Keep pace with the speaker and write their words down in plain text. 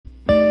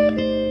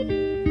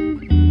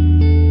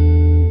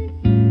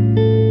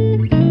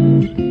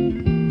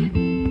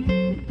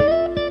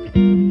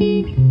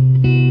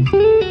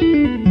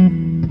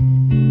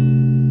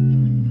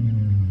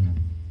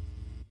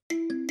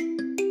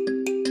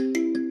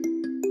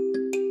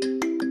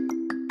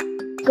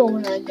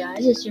going on,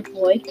 guys? It's your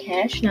boy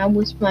Cash, and I'm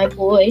with my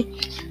boy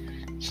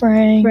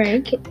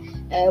Frank.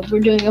 We're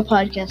doing a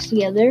podcast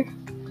together.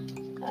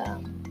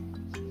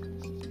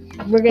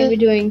 We're going to be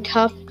doing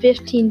top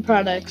 15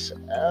 products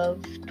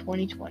of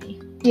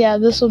 2020. Yeah,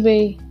 this will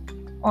be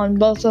on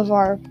both of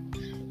our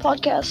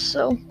podcasts,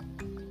 so.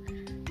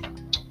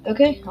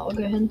 Okay, I'll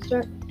go ahead and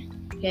start.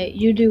 Okay,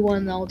 you do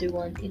one, I'll do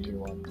one. You do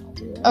one, I'll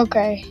do one.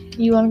 Okay,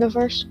 you want to go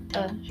first?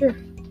 Sure.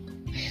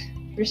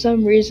 For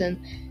some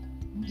reason,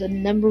 the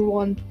number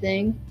one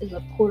thing is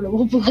a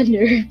portable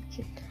blender.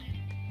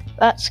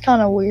 That's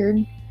kind of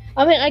weird.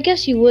 I mean, I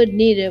guess you would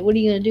need it. What are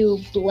you going to do?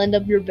 Blend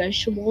up your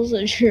vegetables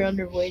as you're on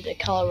your way to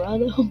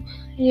Colorado?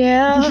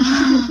 Yeah.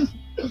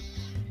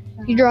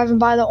 You driving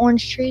by the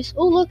orange trees?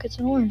 Oh, look, it's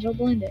an orange. I'll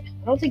blend it.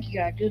 I don't think you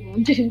got a good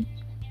one, dude.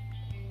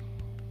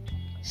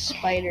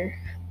 Spider.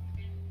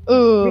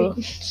 Ooh.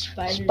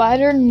 Spider.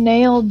 Spider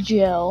nail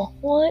gel.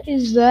 What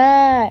is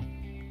that?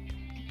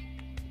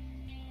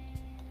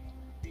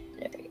 There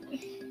you go.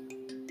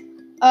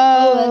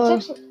 Oh,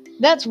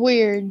 that's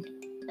weird.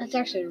 That's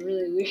actually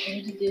really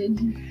weird, dude.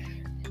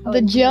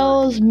 The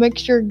gel's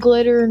mixture,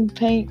 glitter, and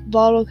paint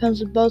bottle comes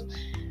with both.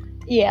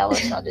 Yeah,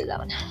 let's not do that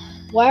one.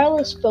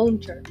 Wireless phone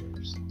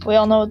chargers. We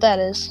all know what that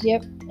is.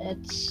 Yep,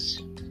 it's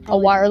A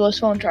wireless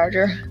phone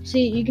charger.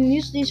 See, you can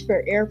use these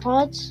for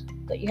AirPods,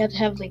 but you have to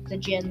have like the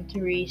Gen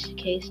 3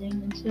 casing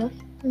and stuff.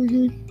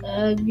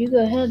 Mm-hmm. You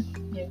go ahead.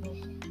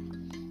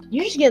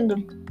 You're just getting the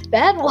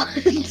bad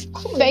ones.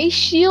 Face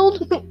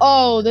shield?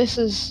 Oh, this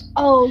is...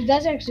 Oh,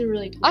 that's actually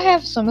really cool. I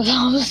have some of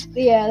those.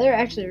 Yeah, they're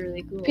actually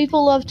really cool.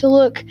 People love to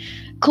look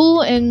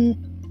cool, and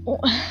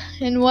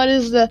what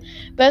is the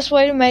best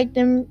way to make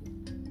them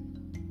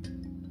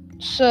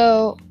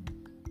so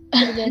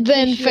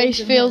then face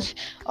shields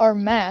or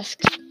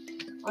masks?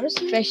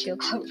 Honestly, Face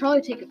shields. I would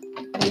probably take a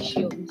face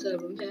shield instead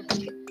of a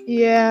mask.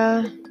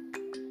 Yeah.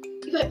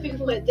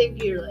 People might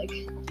think you're like...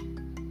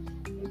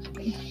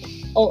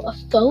 Oh,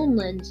 phone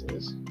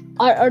lenses.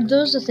 Are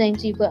those the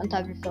things you put on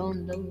top of your phone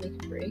and don't make it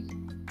break?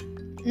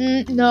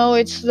 No,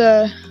 it's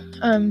the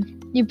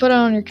you put it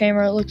on your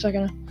camera. It looks like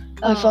an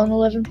iPhone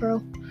 11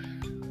 Pro.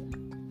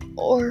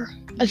 Or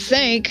I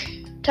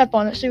think tap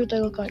on it, see what they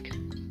look like.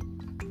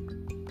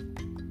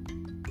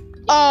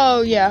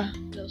 Oh yeah,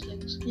 Those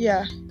things.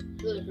 yeah.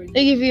 Really pretty.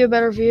 They give you a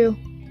better view.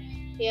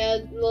 Yeah,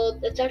 well,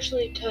 it's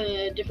actually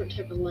a different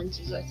type of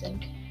lenses, I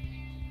think.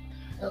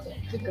 Okay,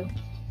 good go.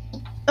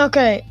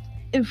 Okay,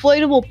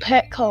 inflatable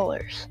pet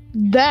collars.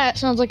 That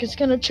sounds like it's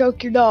gonna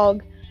choke your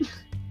dog.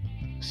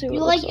 See what You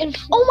it like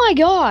looks Oh my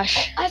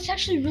gosh! That's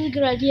actually a really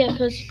good idea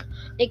because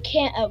it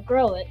can't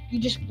outgrow it.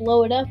 You just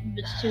blow it up if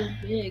it's too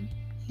big.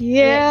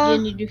 Yeah.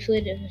 Then you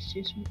deflate it if it's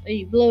too small.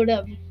 You blow it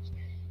up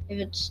if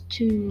it's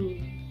too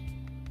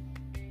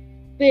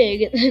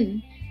big.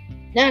 And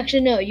then,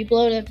 actually, no. You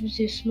blow it up if it's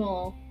too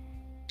small.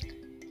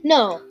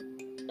 No.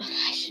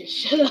 I should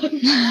shut up.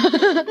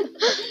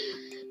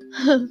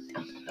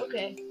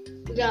 Okay.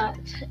 We got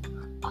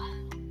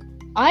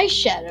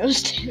eyeshadow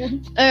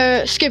stand.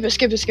 Skip it.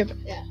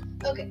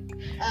 Okay.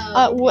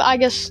 I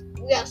guess.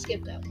 We gotta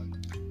skip that one.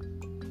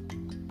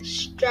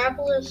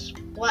 Strapless,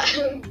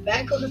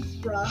 backless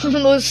bra.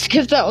 Let's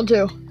skip that one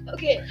too.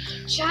 Okay.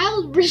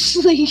 Child wrist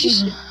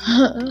leash.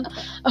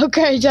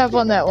 Okay, tap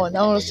on that one.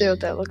 I want to see what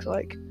that looks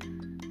like.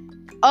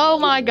 Oh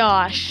my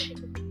gosh.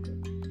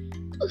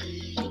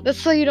 That's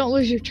so you don't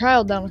lose your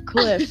child down a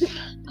cliff.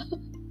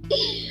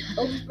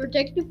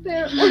 Overprotective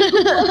parent.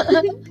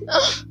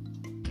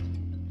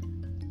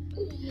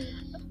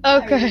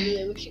 Okay. I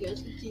really wish you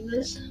guys could see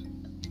this.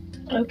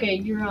 Okay,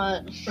 you're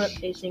on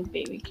front-facing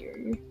baby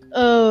carrier.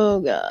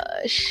 Oh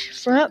gosh.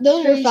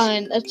 Those are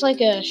fine. It's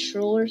like a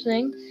stroller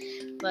thing,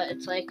 but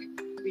it's like...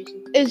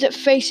 Is it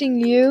facing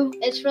you?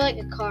 It's for like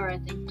a car, I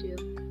think, too.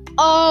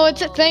 Oh,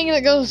 it's a thing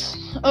that goes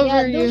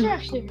over you. Yeah, those are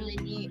actually really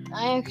neat.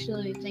 I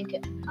actually think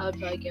I would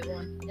probably get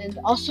one. And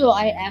also,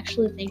 I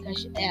actually think I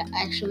should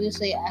actually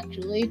say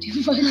actually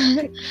too much.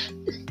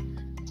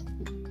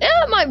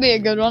 Yeah, it might be a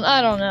good one.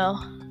 I don't know.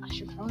 I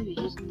should probably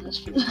be using this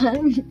for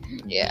that.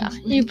 Yeah,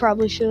 you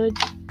probably should.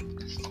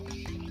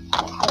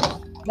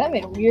 That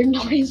made a weird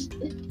noise.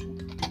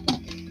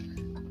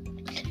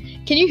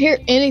 Can you hear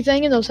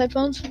anything in those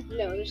headphones?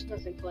 No, there's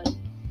nothing playing.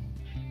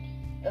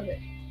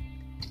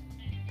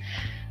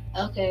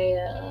 Okay,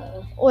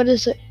 what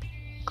is it?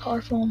 Car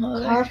phone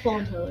holder. Car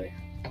phone holder.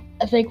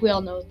 I think we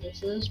all know what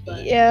this is,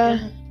 but...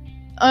 Yeah.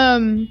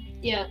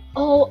 Yeah.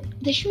 Oh,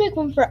 they should make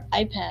one for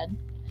iPad.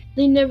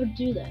 They never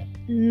do that.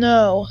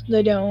 No,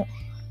 they don't.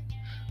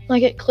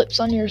 Like it clips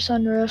on your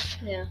sunroof.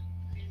 Yeah.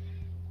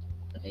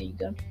 Okay, you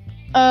go.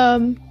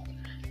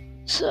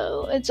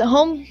 So it's a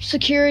home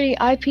security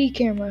IP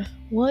camera.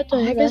 What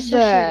the heck is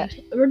that?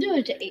 We're doing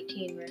it to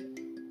 18, right?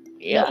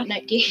 Yeah. No,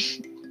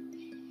 19.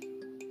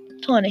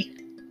 20.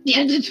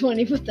 Yeah, to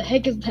 20. What the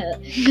heck is that?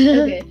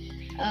 Okay.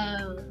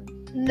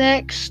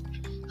 Next.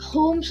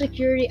 Home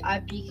security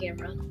IP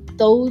camera.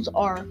 Those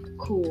are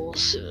cool.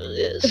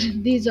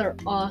 These are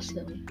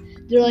awesome.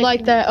 They're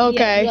like that. Okay.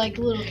 Yeah, they're like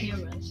little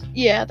cameras.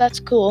 Yeah, that's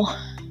cool.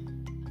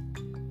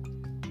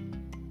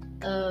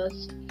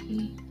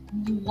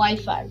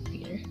 Wi-Fi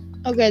reader.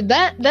 Okay,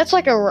 that's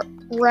like a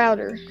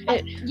router.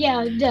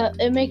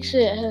 It makes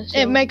it.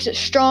 It makes it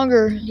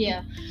stronger.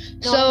 Yeah.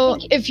 No, So I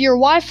think if your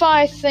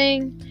Wi-Fi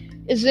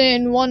thing is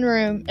in one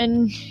room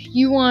and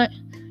you want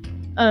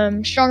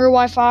stronger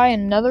Wi-Fi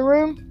in another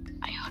room,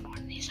 I own one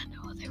of these. I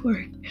know how they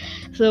work.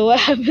 So what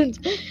happens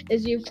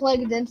is you plug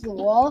it into the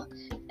wall,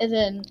 and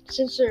then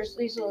since there's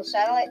these little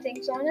satellite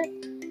things on it,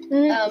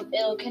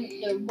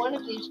 one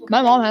of these.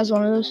 My mom has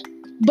one of those,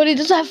 but it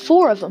does have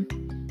 4 of them.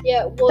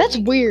 Yeah, well, That's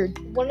weird.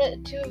 2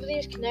 of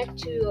these connect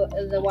to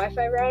the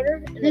Wi-Fi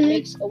router, and it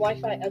makes a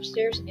Wi-Fi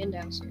upstairs and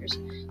downstairs.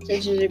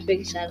 Since there's a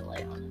big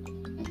satellite on it.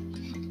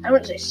 I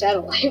wouldn't say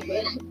satellite,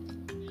 but.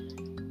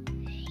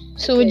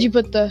 So would you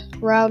put the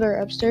router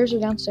upstairs or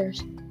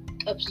downstairs?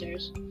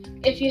 Upstairs.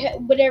 If you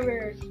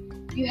whatever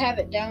you have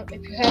it down,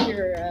 if you have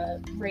your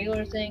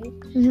regular thing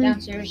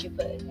downstairs, you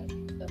put it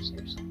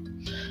upstairs.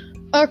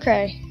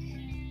 Okay.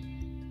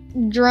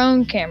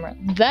 Drone camera.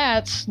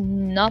 That's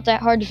not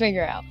that hard to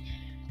figure out.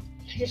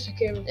 Just a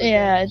camera.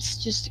 Yeah, it's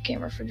just a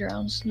camera for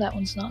drones. That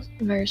one's not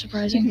very You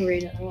surprising. can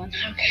read another one.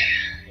 Okay.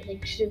 I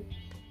think you should.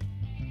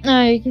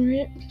 No, you can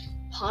read it.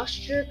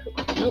 Posture.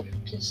 Nope.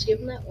 Just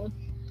skipping that one.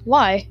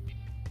 Why?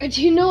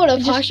 Do you know what a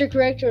posture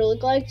corrector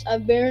looks like? I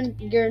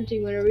guarantee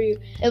whenever you.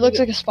 It looks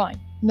like a spine.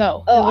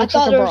 No. Oh, it I looks thought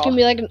like a there was bra. gonna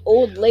be like an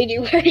old lady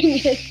wearing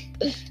it.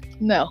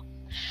 No.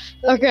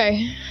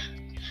 Okay.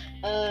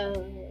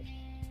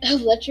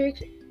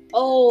 Electric.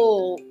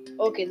 Oh.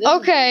 Okay. This is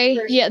Okay.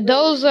 the first Yeah, really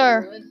those cool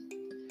are. one.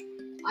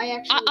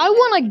 I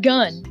want a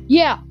gun.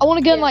 Yeah, I want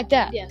a gun like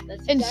that. Yeah,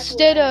 that's exactly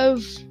Instead what I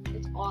of have.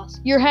 It's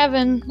awesome. you're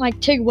having like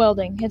TIG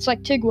welding. It's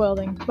like TIG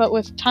welding, but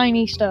with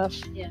tiny stuff.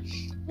 Yeah.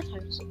 What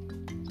time is it?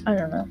 I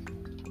don't know.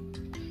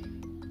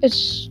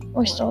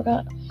 We still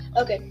got.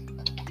 Okay.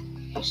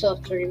 We still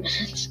have 30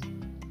 minutes.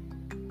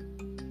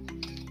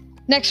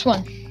 Next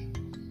one.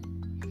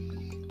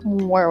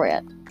 Where are we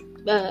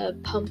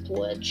at? Pump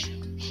wedge.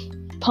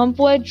 Pump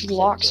wedge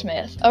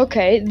locksmith.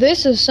 Okay,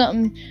 this is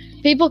something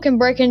people can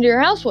break into your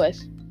house with.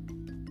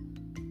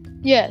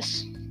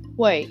 Yes.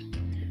 Wait.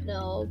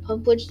 No,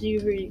 pump wedge is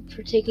used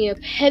for taking a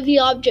heavy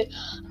object.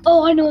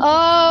 Oh, I know what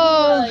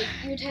Oh. this is.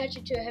 You attach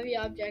it to a heavy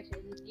object.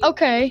 And you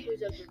Okay.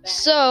 squeeze up your back.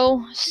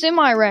 So,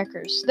 semi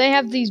wreckers. They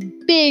have these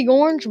big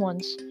orange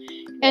ones.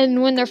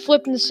 And when they're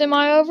flipping the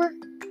semi over,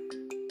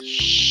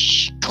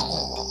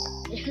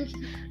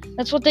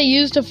 that's what they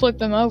use to flip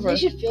them over. They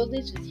should fill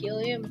these with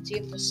helium and see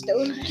if the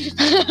stone.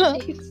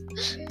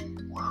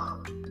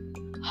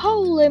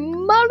 Holy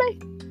moly!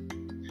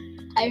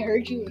 I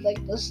heard you would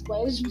like this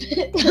last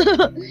bit.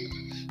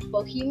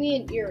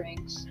 Bohemian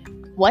earrings.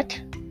 What?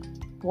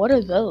 What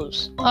are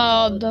those?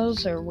 Oh,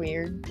 those are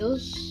weird.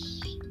 Those,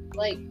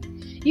 like,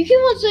 you keep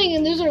on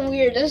saying those are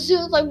weird. As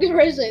soon as I'm getting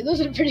ready to say, those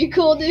are pretty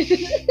cool, dude.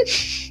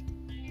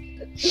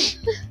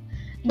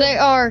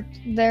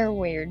 They're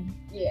weird.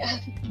 Yeah.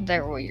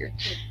 They're weird.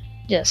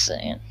 Just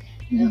saying.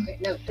 Okay,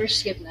 no, we're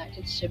skipping that.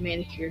 It's a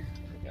manicure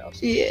for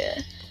girls. Yeah.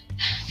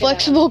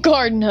 Flexible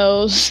garden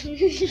hose.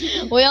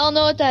 We all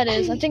know what that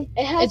is. I think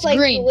It has It's like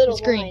green. the little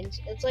It's green. lines.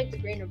 It's like the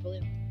green or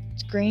blue.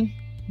 it's green.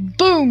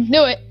 Boom!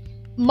 Knew it.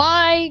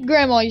 My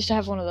grandma used to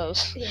have one of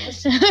those.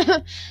 Yes.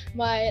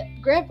 My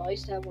grandpa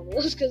used to have one of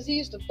those because he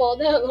used to fall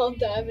down all the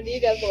time and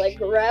he'd have to like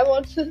grab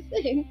onto the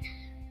thing.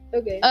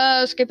 Okay.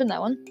 Skipping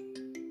that one.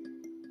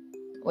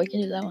 We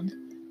can do that one.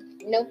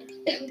 Nope.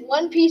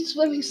 One piece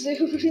swimming suit.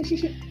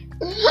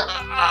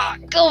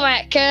 Go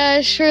back,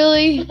 Cash.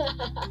 Really?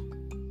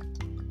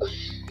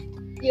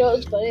 You know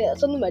what's funny? That's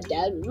something my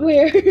dad would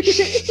wear. Did you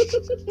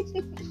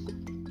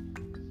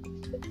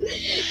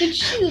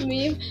see the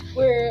meme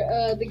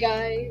where the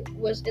guy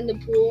was in the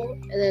pool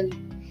and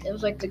then it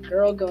was like the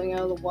girl going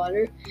out of the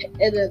water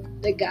and then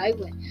the guy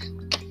went.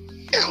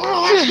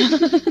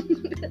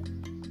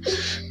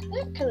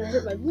 That kind of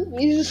hurt my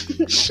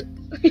boobies.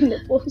 My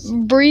nipples.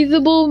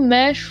 Breathable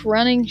mesh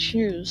running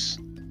shoes.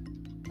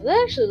 That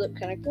actually look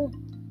kind of cool.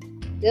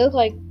 They look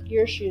like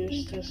your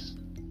shoes,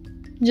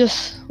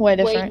 just Way way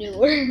different.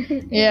 newer.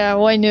 Yeah,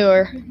 way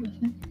newer.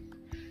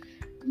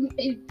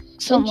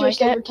 Something like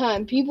Interest over that.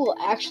 time. People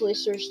actually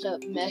searched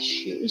up mesh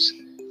shoes.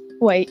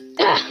 Wait.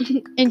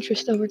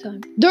 Interest over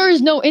time. There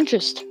is no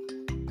interest.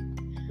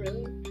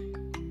 Really?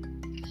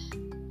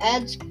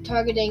 Ads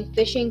targeting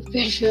fishing,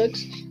 fish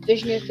hooks,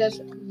 fishing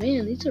accessories.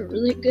 Man, these are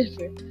really good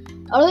for.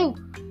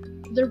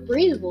 They're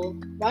breathable.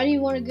 Why do you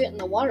want to get in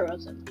the water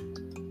with them?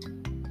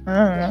 I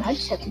don't know. I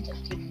just have to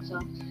take this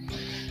off.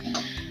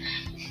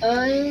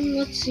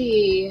 Let's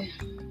see.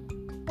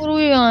 What are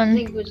we I on?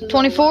 think it was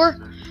 24?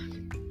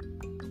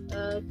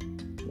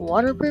 Waterproof.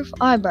 Waterproof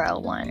eyebrow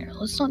liner.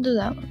 Let's not do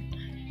that one.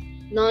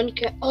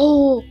 Non-cap.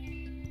 Oh.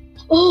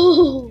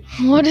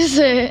 What is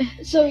it?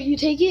 So you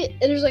take it,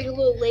 and there's like a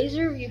little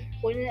laser. You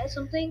point it at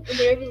something, and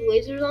whenever the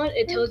laser's on,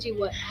 it tells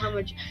you how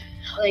much.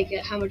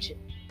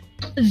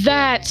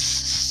 That's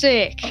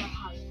sick.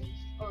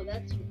 Oh,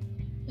 that's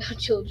how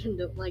children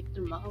don't like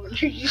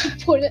thermometer. You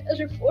just point it at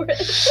their forehead.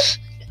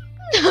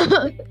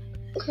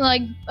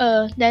 Like,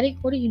 Daddy,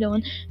 what are you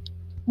doing?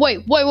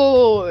 Wait.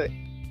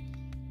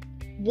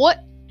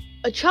 What?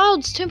 a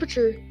child's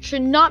temperature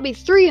should not be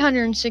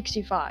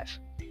 365.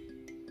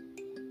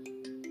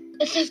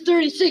 It says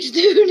 36,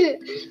 dude.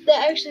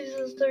 That actually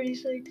says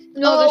 36.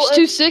 No, there's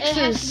two It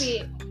has to sixes.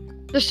 be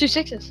There's two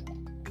sixes.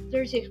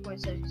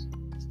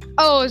 36.6.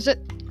 Oh, is it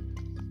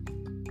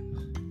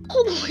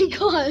Oh my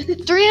god.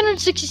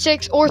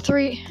 366 or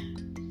 3?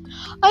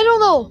 I don't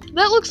know.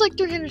 That looks like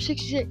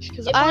 366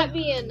 because It might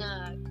be in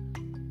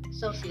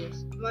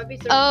Celsius. It might be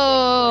 36.6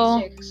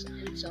 Oh.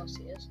 in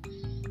Celsius.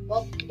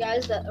 Well,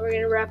 guys, we're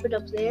gonna wrap it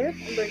up there,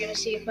 and we're gonna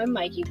see if my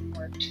mic even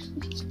worked.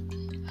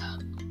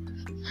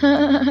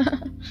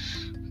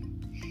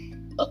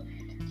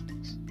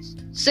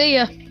 See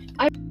ya.